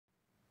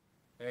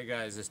Hey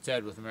guys, it's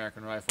Ted with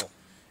American Rifle.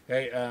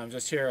 Hey, I'm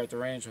just here at the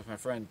range with my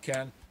friend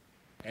Ken,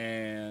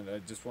 and I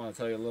just want to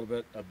tell you a little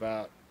bit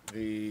about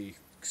the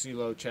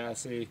Xylo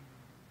Chassis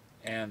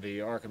and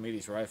the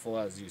Archimedes rifle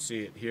as you see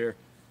it here.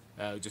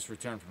 We just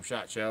returned from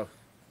SHOT Show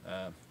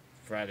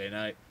Friday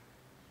night,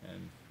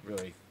 and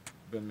really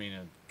been meaning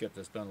to get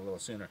this done a little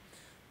sooner.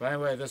 But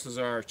anyway, this is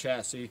our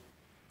chassis.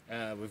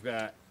 We've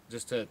got,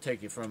 just to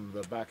take you from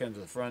the back end to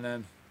the front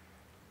end,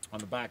 on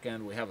the back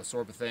end we have a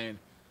Sorbothane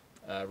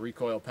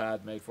recoil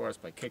pad made for us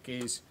by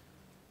Kickies.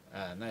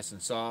 Nice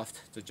and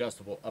soft. It's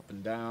adjustable up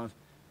and down.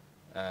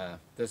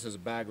 This is a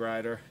bag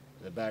rider.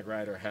 The bag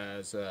rider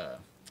has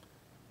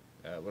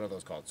what are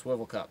those called?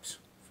 Swivel cups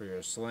for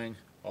your sling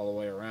all the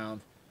way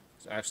around.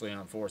 It's actually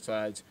on 4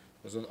 sides.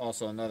 There's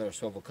also another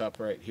swivel cup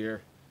right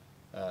here.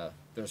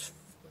 There's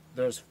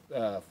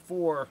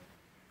 4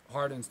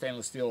 hardened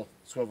stainless steel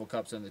swivel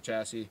cups in the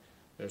chassis.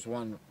 There's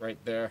one right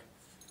there,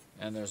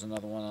 and there's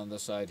another one on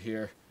this side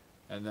here,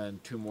 and then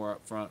 2 more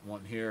up front,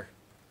 one here,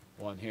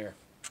 one here.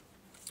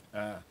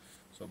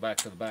 So back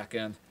to the back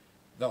end.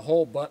 The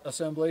whole butt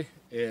assembly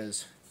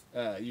is,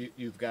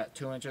 you've got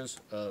 2 inches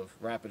of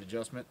rapid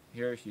adjustment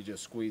here. You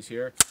just squeeze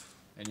here,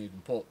 and you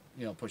can pull,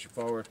 push it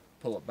forward,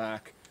 pull it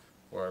back,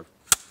 or,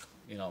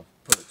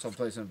 put it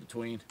someplace in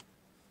between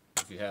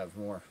if you have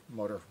more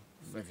motor,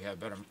 if you have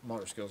better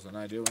motor skills than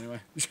I do anyway.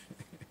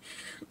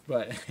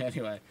 But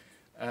anyway,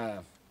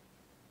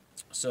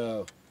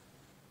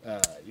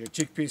 your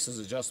cheek piece is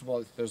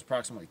adjustable. There's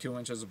approximately 2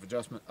 inches of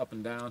adjustment up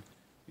and down.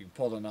 You can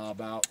pull the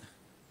knob out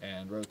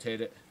and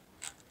rotate it,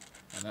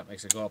 and that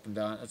makes it go up and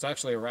down. It's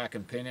actually a rack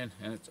and pinion,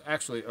 and it's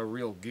actually a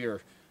real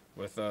gear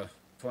with a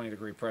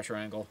 20-degree pressure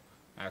angle,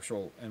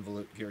 actual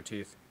involute gear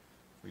teeth.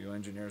 For you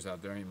engineers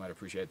out there, you might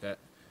appreciate that.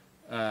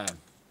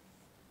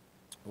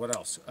 What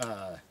else?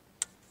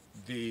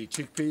 The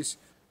cheek piece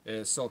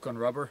is silicone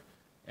rubber,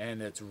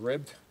 and it's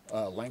ribbed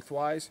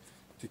lengthwise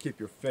to keep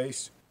your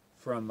face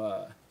from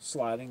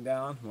sliding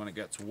down when it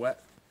gets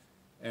wet,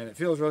 and it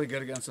feels really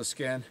good against the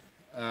skin.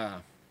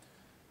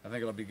 I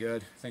think it'll be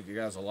good. I think you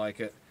guys will like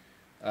it.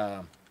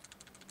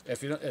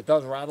 It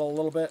does rattle a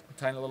little bit,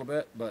 tiny little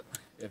bit, but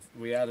if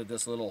we added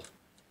this little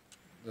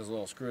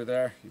screw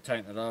there, you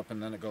tighten it up,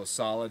 and then it goes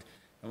solid.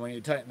 And when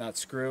you tighten that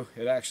screw,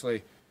 it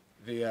actually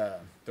the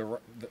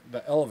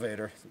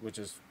elevator, which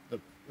is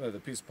the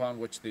piece upon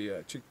which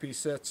the cheek piece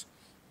sits,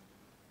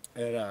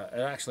 it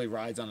actually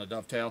rides on a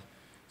dovetail.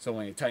 So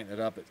when you tighten it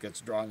up, it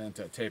gets drawn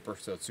into a taper,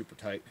 so it's super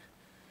tight.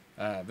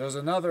 There's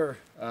another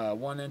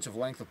 1 inch of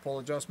length of pull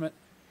adjustment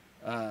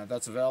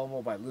that's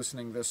available by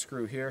loosening this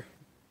screw here.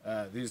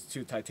 These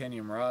 2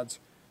 titanium rods,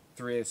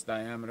 3/8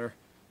 diameter,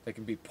 they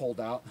can be pulled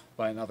out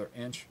by another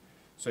inch.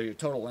 So your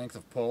total length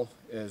of pull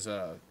is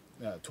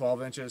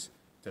 12 inches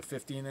to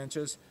 15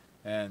 inches,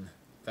 and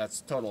that's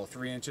a total of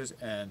 3 inches,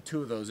 and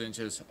 2 of those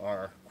inches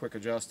are quick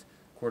adjust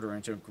 1/4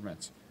 inch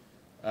increments.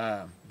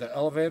 The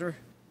elevator,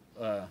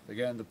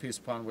 again, the piece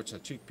upon which the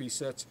cheek piece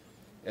sits,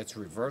 it's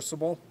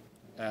reversible,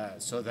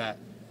 so that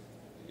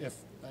if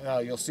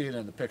you'll see it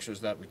in the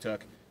pictures that we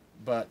took,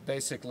 but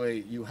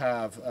basically you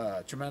have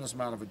a tremendous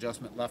amount of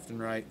adjustment left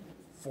and right,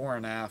 fore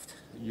and aft,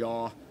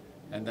 yaw,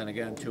 and then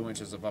again 2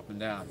 inches of up and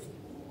down.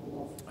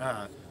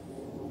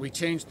 We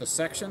changed the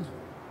section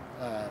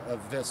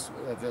of this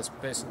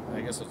basic,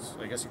 I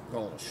guess you could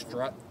call it a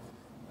strut,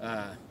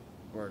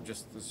 or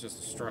it's just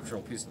a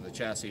structural piece of the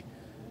chassis.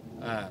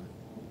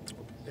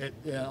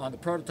 On the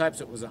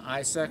prototypes, it was an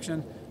I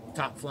section.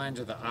 Top flange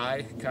of the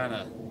I kind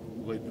of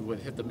would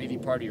hit the meaty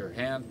part of your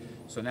hand.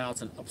 So now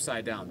it's an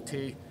upside down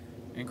T.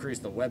 Increase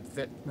the web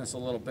thickness a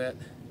little bit,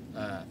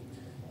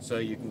 so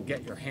you can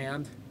get your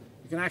hand.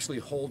 You can actually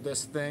hold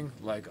this thing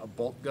like a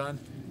bolt gun.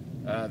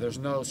 There's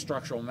no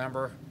structural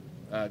member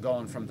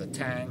going from the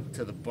tang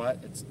to the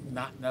butt. It's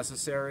not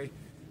necessary,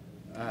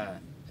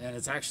 and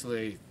it's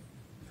actually,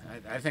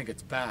 I think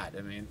it's bad.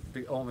 I mean,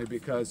 only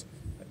because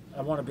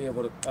I want to be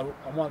able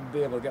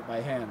to get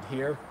my hand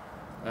here.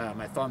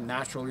 My thumb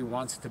naturally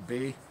wants to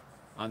be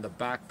on the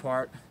back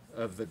part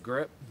of the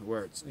grip,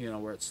 where it's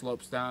where it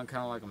slopes down,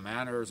 kind of like a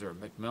Manners or a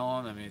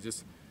Macmillan. I mean,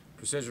 just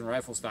precision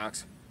rifle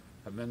stocks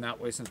have been that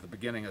way since the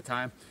beginning of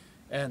time.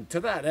 And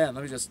to that end,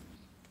 let me just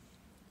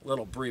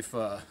little brief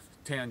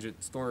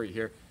tangent story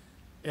here.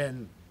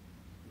 And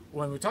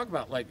when we talk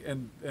about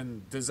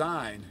in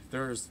design,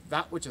 there's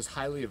that which is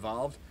highly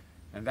evolved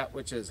and that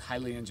which is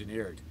highly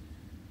engineered,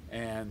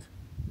 and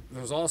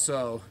there's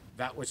also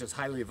that which is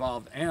highly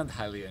evolved and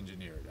highly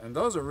engineered, and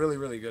those are really,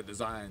 really good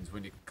designs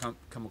when you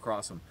come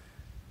across them.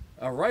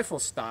 A rifle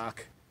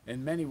stock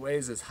in many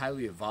ways is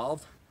highly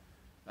evolved.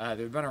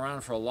 They've been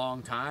around for a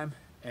long time,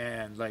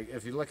 and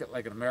if you look at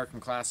an American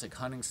classic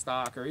hunting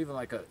stock, or even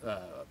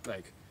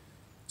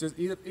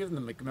even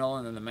the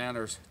Macmillan and the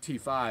Manners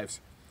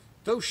T5s,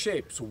 those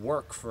shapes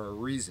work for a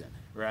reason,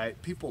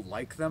 right? People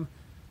like them.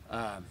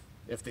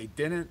 If they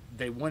didn't,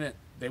 they wouldn't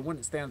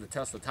stand the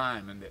test of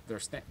time, and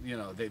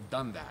they've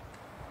done that.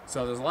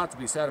 So there's a lot to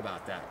be said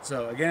about that.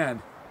 So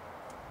again,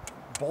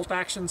 bolt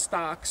action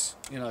stocks,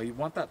 you know, you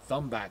want that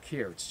thumb back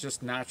here. It's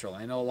just natural.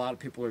 I know a lot of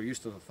people are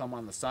used to the thumb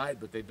on the side,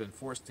 but they've been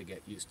forced to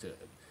get used to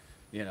it.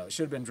 You know, it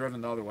should have been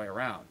driven the other way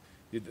around.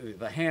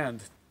 The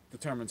hand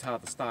determines how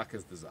the stock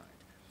is designed.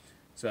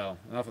 So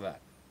enough of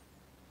that.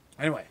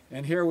 Anyway,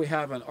 and here we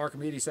have an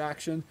Archimedes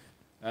action.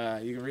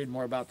 You can read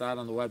more about that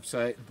on the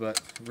website,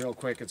 but real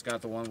quick, it's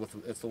got the one with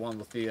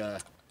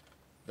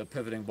the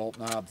pivoting bolt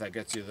knob that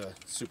gets you the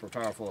super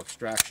powerful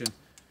extraction.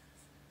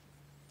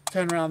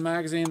 10-round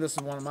magazine. This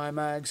is one of my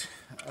mags.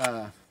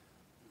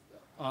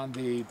 On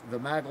the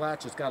mag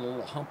latch, it's got a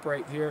little hump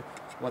right here.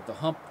 What the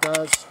hump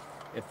does,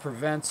 it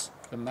prevents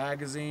the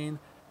magazine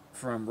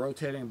from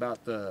rotating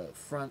about the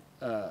front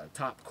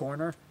top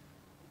corner,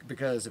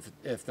 because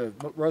if the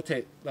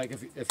rotate, like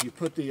if you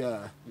put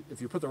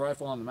the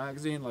rifle on the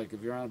magazine, like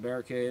if you're on a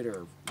barricade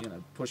or, you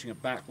know, pushing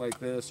it back like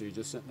this, or you're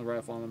just sitting the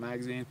rifle on the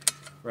magazine,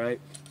 right?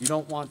 You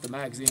don't want the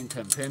magazine to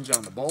impinge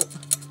on the bolt.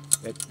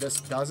 This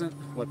doesn't.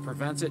 What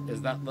prevents it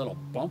is that little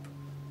bump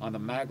on the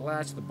mag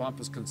latch. The bump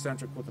is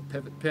concentric with the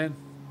pivot pin,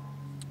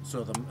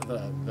 so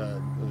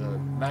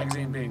the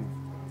magazine being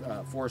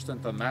forced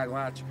into the mag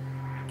latch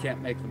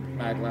can't make the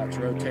mag latch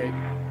rotate.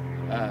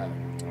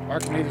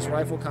 Archimedes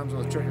rifle comes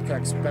with a Trigger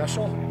Tech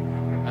Special.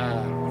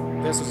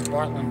 This is a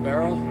Bartlett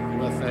barrel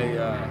with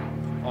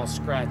a all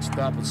scratched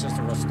up. It's just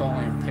a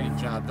Rust-Oleum paint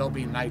job. They'll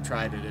be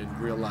nitrided in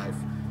real life,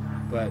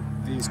 but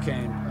these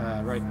came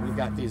right. We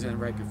got these in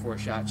right before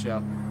SHOT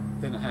Show.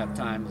 Didn't have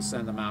time to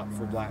send them out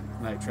for black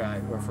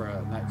nitride or for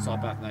a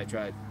salt bath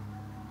nitride,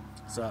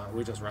 so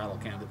we just rattle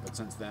canned it. But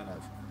since then,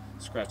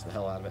 I've scratched the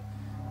hell out of it.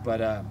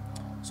 But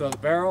so the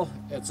barrel,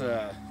 it's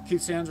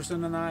Keith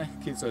Sanderson and I.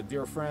 Keith's a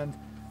dear friend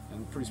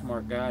and a pretty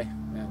smart guy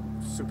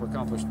and super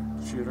accomplished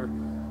shooter.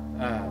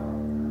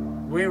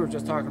 We were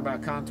just talking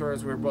about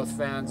contours. We were both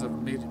fans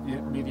of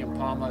medium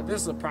Palma.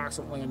 This is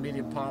approximately a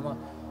medium Palma,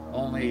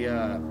 only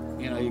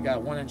you know, you got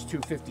a 1-inch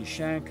 250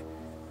 shank.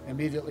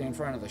 Immediately in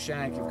front of the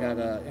shank, you've got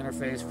an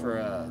interface for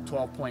a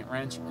 12-point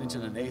wrench,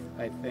 1.1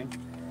 I think,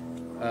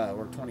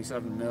 or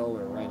 27 mil,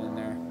 or right in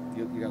there.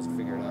 You guys will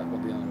figure it out. It'll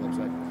be on the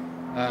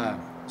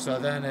website. So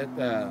then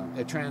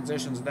it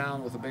transitions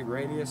down with a big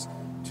radius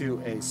to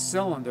a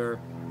cylinder,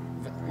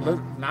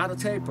 not a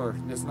taper.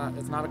 It's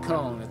not a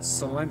cone. It's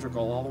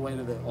cylindrical all the way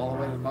to the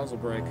muzzle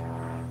brake,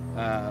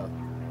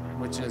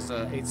 which is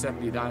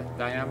 870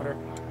 diameter.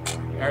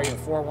 Area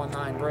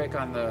 419 brake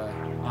on the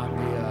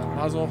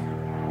muzzle.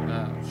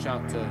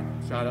 Shout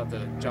out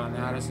to John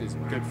Addis. He's a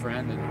good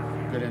friend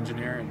and good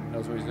engineer and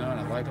knows what he's doing.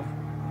 I like him.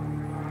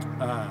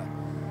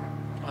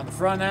 On the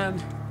front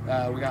end,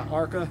 we got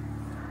ARCA,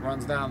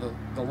 runs down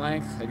the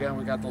length. Again,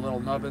 we got the little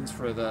nubbins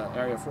for the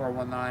Area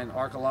 419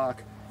 ARCA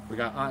lock. We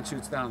got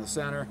on-shoots down the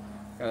center.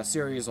 Got a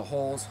series of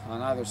holes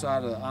on either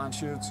side of the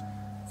on-shoots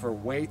for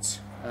weights.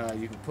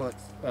 You can put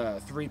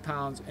 3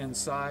 pounds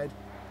inside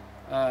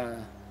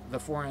the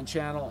 4-inch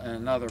channel and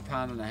another 1.5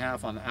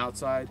 pounds on the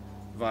outside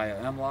via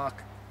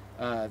M-lock.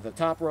 The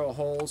top row of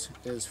holes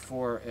is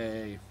for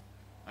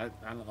I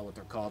don't know what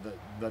they're called,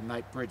 the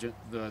night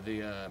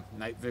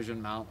night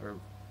vision mount, or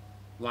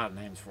a lot of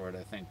names for it,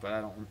 I think, but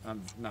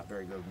I'm not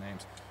very good with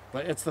names.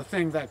 But it's the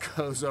thing that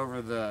goes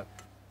over the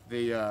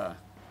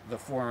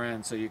fore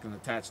end, so you can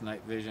attach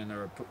night vision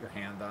or put your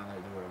hand on it,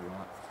 or do whatever you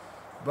want.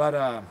 But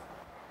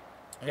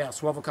yeah,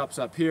 swivel cups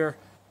up here,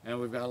 and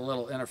we've got a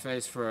little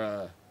interface for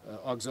a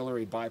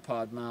auxiliary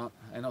bipod mount.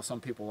 I know some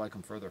people like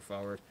them further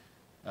forward.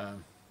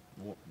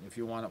 If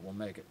you want it, we'll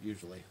make it,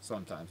 usually,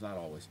 sometimes, not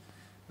always.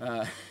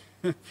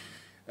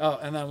 Oh,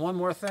 and then one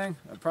more thing,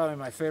 probably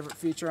my favorite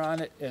feature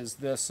on it is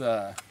this,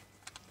 the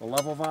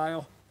level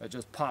vial that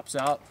just pops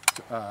out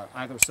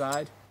either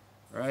side,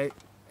 right?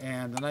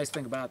 And the nice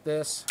thing about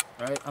this,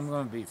 right, I'm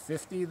going to be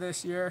 50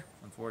 this year,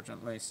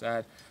 unfortunately,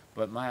 sad,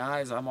 but my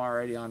eyes, I'm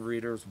already on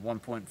readers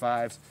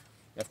 1.5s.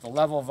 If the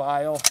level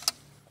vial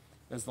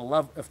is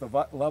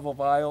level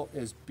vial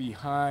is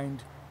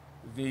behind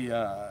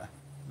the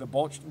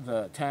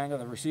tang of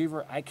the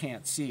receiver, I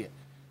can't see it.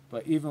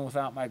 But even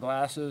without my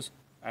glasses,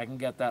 I can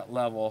get that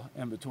level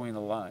in between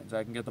the lines.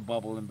 I can get the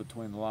bubble in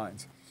between the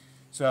lines.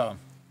 So,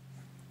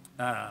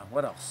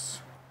 what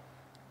else?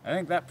 I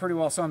think that pretty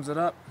well sums it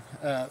up.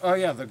 Oh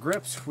yeah, the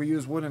grips. We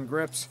use wooden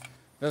grips.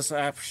 This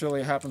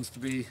actually happens to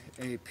be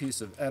a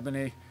piece of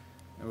ebony,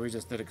 and we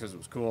just did it because it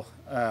was cool.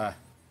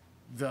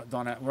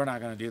 We're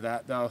not going to do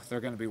that, though.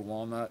 They're going to be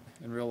walnut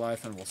in real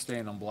life, and we'll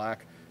stain them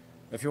black.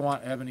 If you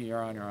want ebony,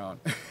 you're on your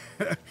own.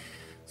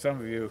 Some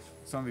of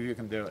you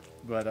can do it,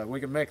 but we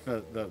can make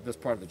this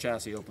part of the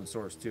chassis open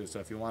source too. So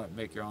if you want to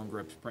make your own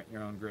grips, print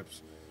your own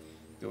grips,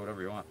 do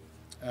whatever you want.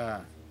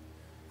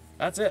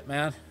 That's it,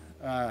 man.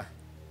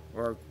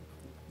 Or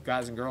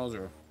guys and girls,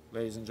 or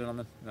ladies and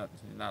gentlemen.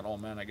 Not all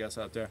men, I guess,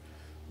 out there.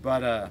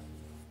 But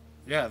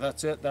yeah,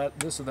 that's it.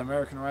 This is the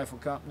American Rifle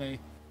Company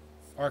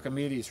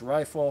Archimedes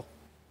rifle,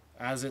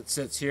 as it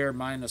sits here,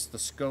 minus the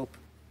scope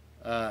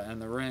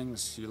and the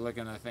rings. You're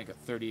looking, I think,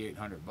 at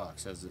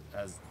 $3,800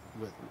 as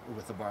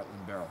with the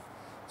Bartlett barrel.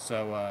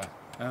 So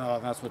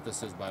and that's what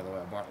this is, by the way,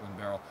 a Bartlett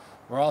barrel.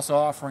 We're also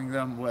offering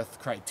them with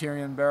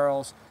Criterion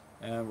barrels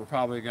And we're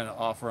probably going to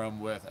offer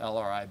them with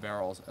LRI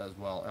barrels as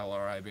well.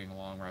 LRI being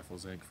Long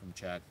Rifles Inc. from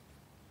Chad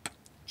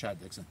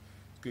Dixon.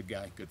 Good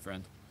guy, good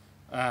friend.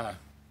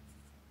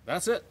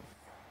 That's it.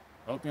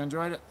 Hope you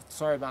enjoyed it.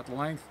 Sorry about the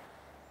length.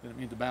 Didn't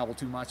mean to babble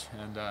too much.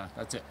 And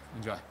that's it.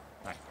 Enjoy.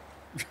 Bye.